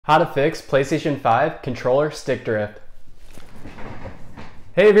How to fix PlayStation 5 controller stick drift.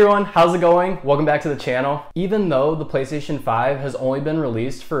 Hey everyone, how's it going? Welcome back to the channel. Even though the PlayStation 5 has only been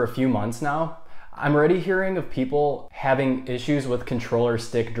released for a few months now, I'm already hearing of people having issues with controller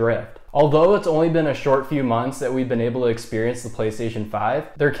stick drift. Although it's only been a short few months that we've been able to experience the PlayStation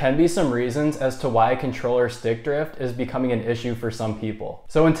 5, there can be some reasons as to why controller stick drift is becoming an issue for some people.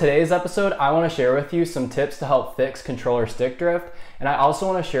 So in today's episode, I want to share with you some tips to help fix controller stick drift, and I also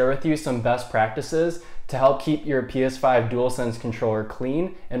want to share with you some best practices to help keep your PS5 DualSense controller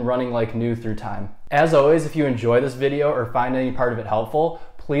clean and running like new through time. As always, if you enjoy this video or find any part of it helpful,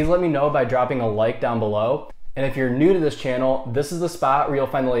 please let me know by dropping a like down below. And if you're new to this channel, this is the spot where you'll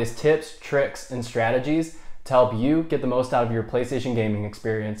find the latest tips, tricks, and strategies to help you get the most out of your PlayStation gaming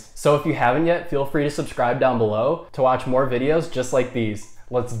experience. So if you haven't yet, feel free to subscribe down below to watch more videos just like these.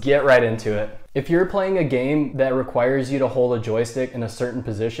 Let's get right into it. If you're playing a game that requires you to hold a joystick in a certain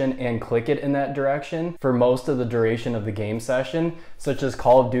position and click it in that direction for most of the duration of the game session, such as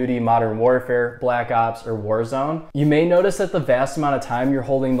Call of Duty, Modern Warfare, Black Ops, or Warzone, you may notice that the vast amount of time you're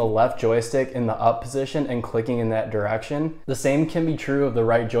holding the left joystick in the up position and clicking in that direction. The same can be true of the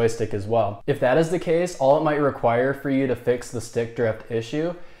right joystick as well. If that is the case, all it might require for you to fix the stick drift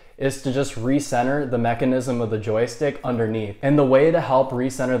issue is to just recenter the mechanism of the joystick underneath. And the way to help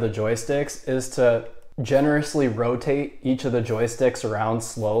recenter the joysticks is to generously rotate each of the joysticks around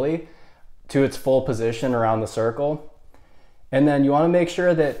slowly to its full position around the circle. And then you want to make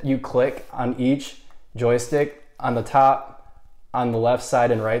sure that you click on each joystick on the top, on the left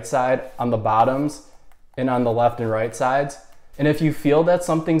side and right side, on the bottoms, and on the left and right sides. And if you feel that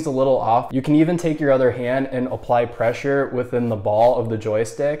something's a little off, you can even take your other hand and apply pressure within the ball of the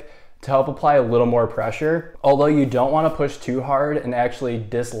joystick to help apply a little more pressure. Although you don't want to push too hard and actually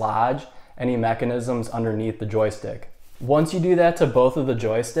dislodge any mechanisms underneath the joystick. Once you do that to both of the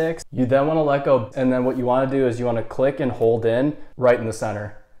joysticks, you then want to let go, and then what you want to do is you want to click and hold in right in the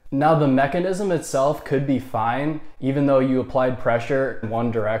center. Now the mechanism itself could be fine even though you applied pressure in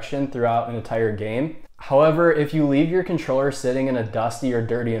one direction throughout an entire game. However, if you leave your controller sitting in a dusty or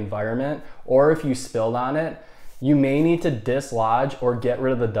dirty environment, or if you spilled on it, you may need to dislodge or get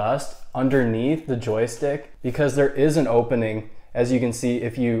rid of the dust underneath the joystick because there is an opening, as you can see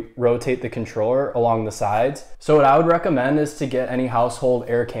if you rotate the controller along the sides. So what I would recommend is to get any household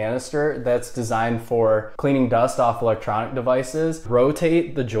air canister that's designed for cleaning dust off electronic devices,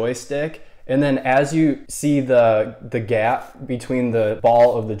 rotate the joystick, and then as you see the gap between the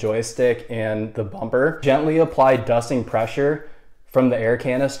ball of the joystick and the bumper, gently apply dusting pressure from the air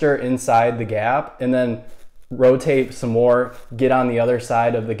canister inside the gap, and then rotate some more, get on the other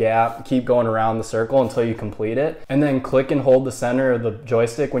side of the gap, keep going around the circle until you complete it, and then click and hold the center of the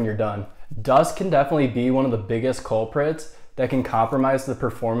joystick when you're done. Dust can definitely be one of the biggest culprits that can compromise the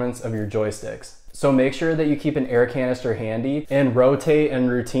performance of your joysticks. So make sure that you keep an air canister handy and rotate and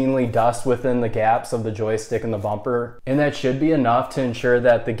routinely dust within the gaps of the joystick and the bumper. And that should be enough to ensure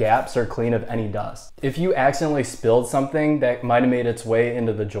that the gaps are clean of any dust. If you accidentally spilled something that might have made its way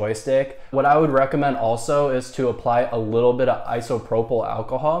into the joystick, what I would recommend also is to apply a little bit of isopropyl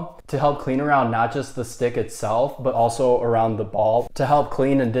alcohol to help clean around not just the stick itself, but also around the ball to help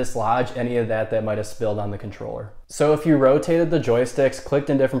clean and dislodge any of that might have spilled on the controller. So if you rotated the joysticks, clicked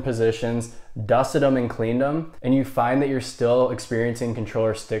in different positions, dusted them and cleaned them, and you find that you're still experiencing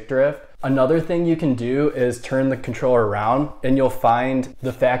controller stick drift, another thing you can do is turn the controller around and you'll find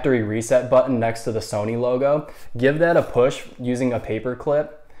the factory reset button next to the Sony logo. Give that a push using a paper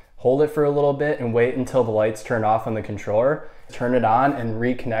clip, hold it for a little bit and wait until the lights turn off on the controller. Turn it on and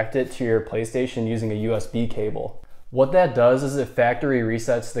reconnect it to your PlayStation using a USB cable. What that does is it factory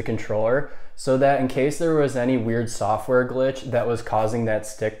resets the controller so that in case there was any weird software glitch that was causing that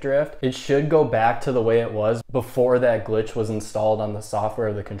stick drift, it should go back to the way it was before that glitch was installed on the software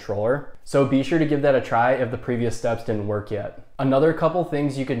of the controller. So be sure to give that a try if the previous steps didn't work yet. Another couple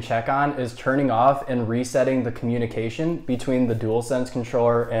things you can check on is turning off and resetting the communication between the DualSense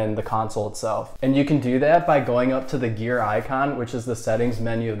controller and the console itself. And you can do that by going up to the gear icon, which is the settings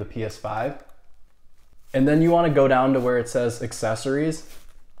menu of the PS5. And then you want to go down to where it says accessories.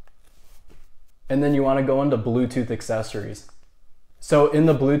 And then you want to go into Bluetooth accessories. So in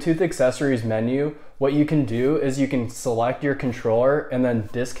the Bluetooth accessories menu, what you can do is you can select your controller and then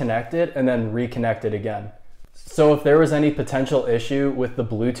disconnect it and then reconnect it again. So if there was any potential issue with the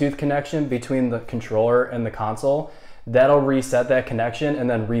Bluetooth connection between the controller and the console, that'll reset that connection and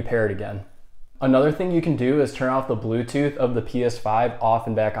then repair it again. Another thing you can do is turn off the Bluetooth of the PS5 off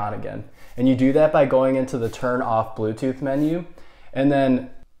and back on again. And you do that by going into the turn off Bluetooth menu and then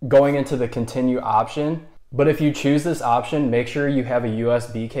going into the continue option But if you choose this option, make sure you have a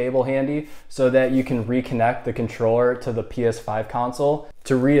USB cable handy so that you can reconnect the controller to the PS5 console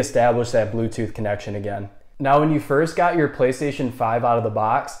to reestablish that Bluetooth connection again. Now, when you first got your PlayStation 5 out of the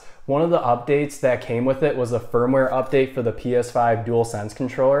box, one of the updates that came with it was a firmware update for the PS5 DualSense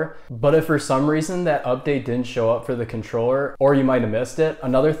controller. But if for some reason that update didn't show up for the controller, or you might have missed it,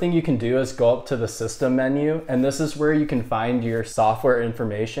 another thing you can do is go up to the system menu, and this is where you can find your software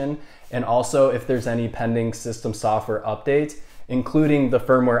information and also if there's any pending system software updates, including the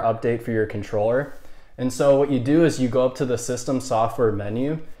firmware update for your controller. And so what you do is you go up to the system software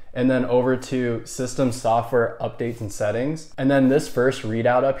menu and then over to system software updates and settings. And then this first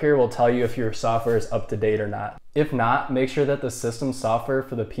readout up here will tell you if your software is up to date or not. If not, make sure that the system software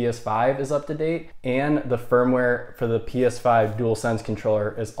for the PS5 is up to date and the firmware for the PS5 DualSense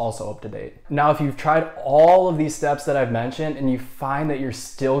controller is also up to date. Now, if you've tried all of these steps that I've mentioned and you find that you're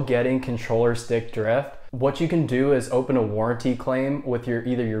still getting controller stick drift, what you can do is open a warranty claim with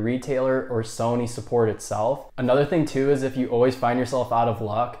either your retailer or Sony support itself. Another thing too is if you always find yourself out of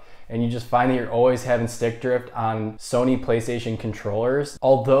luck and you just find that you're always having stick drift on Sony PlayStation controllers,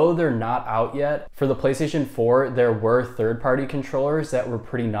 although they're not out yet, for the PlayStation 4 there were third-party controllers that were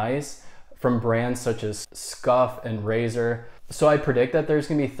pretty nice from brands such as Scuff and Razer. So I predict that there's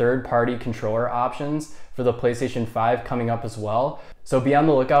gonna be third-party controller options for the PlayStation 5 coming up as well. So be on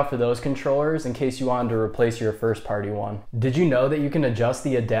the lookout for those controllers in case you wanted to replace your first-party one. Did you know that you can adjust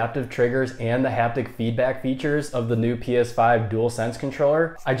the adaptive triggers and the haptic feedback features of the new PS5 DualSense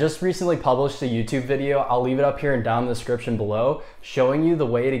controller? I just recently published a YouTube video, I'll leave it up here and down in the description below, showing you the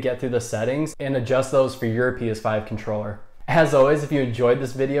way to get through the settings and adjust those for your PS5 controller. As always, if you enjoyed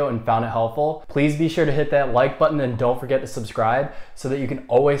this video and found it helpful, please be sure to hit that like button and don't forget to subscribe so that you can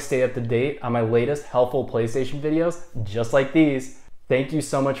always stay up to date on my latest helpful PlayStation videos just like these. Thank you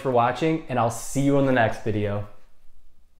so much for watching, and I'll see you in the next video.